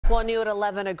Well, new at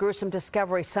 11, a gruesome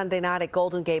discovery Sunday night at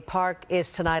Golden Gate Park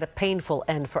is tonight a painful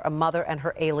end for a mother and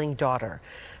her ailing daughter.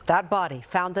 That body,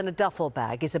 found in a duffel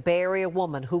bag, is a Bay Area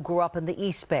woman who grew up in the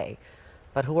East Bay,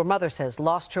 but who her mother says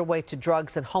lost her way to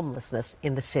drugs and homelessness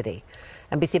in the city.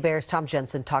 NBC Bay's Thom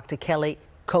Jensen talked to Kelly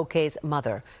Koike's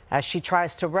mother as she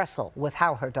tries to wrestle with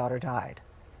how her daughter died.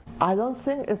 I don't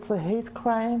think it's a hate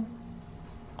crime.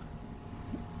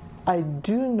 I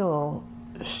do know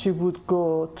she would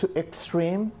go to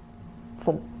extreme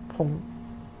from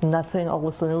nothing all of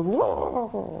a sudden.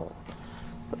 Whoa.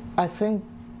 I think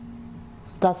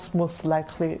that's most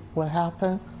likely what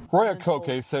happened. Kelly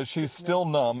Koike says she's still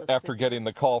numb after getting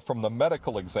the call from the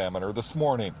medical examiner this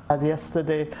morning.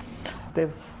 Yesterday, they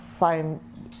find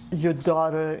your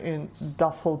daughter in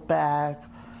duffel bag,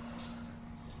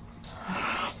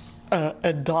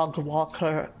 a dog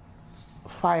walker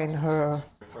find her.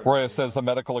 Roya says the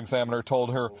medical examiner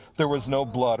told her there was no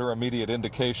blood or immediate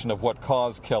indication of what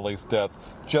caused Kelly's death,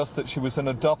 just that she was in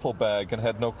a duffel bag and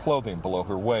had no clothing below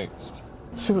her waist.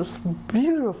 She was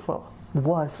beautiful.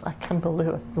 I can't believe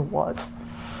it was.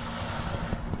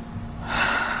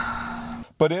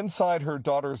 But inside her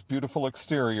daughter's beautiful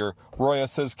exterior, Roya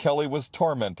says Kelly was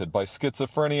tormented by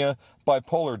schizophrenia,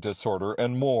 bipolar disorder,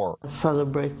 and more.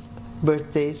 Celebrate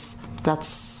birthdays.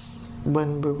 That's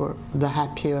when we were the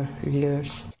happier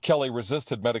years. Kelly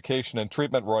resisted medication and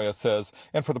treatment, Roya says,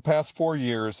 and for the past 4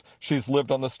 years, she's lived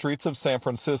on the streets of San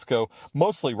Francisco,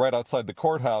 mostly right outside the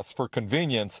courthouse for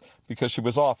convenience, because she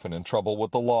was often in trouble with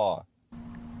the law.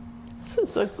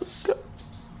 She's a good girl.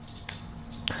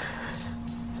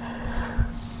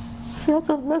 She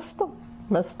hasn't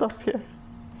messed up here.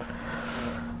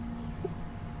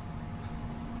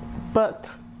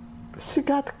 But she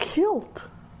got killed.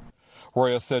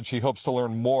 Roya said she hopes to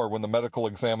learn more when the medical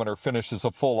examiner finishes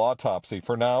a full autopsy.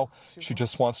 For now, she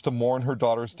just wants to mourn her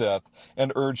daughter's death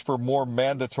and urge for more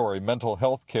mandatory mental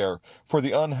health care for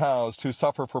the unhoused who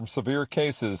suffer from severe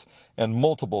cases and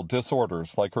multiple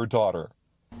disorders like her daughter.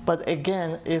 But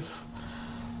again, if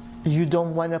you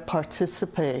don't want to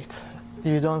participate,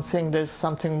 you don't think there's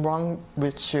something wrong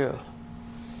with you,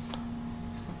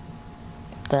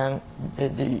 then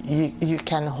you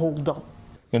can hold up.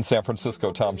 In San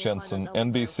Francisco, Thom Jensen,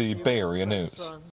 NBC Bay Area News.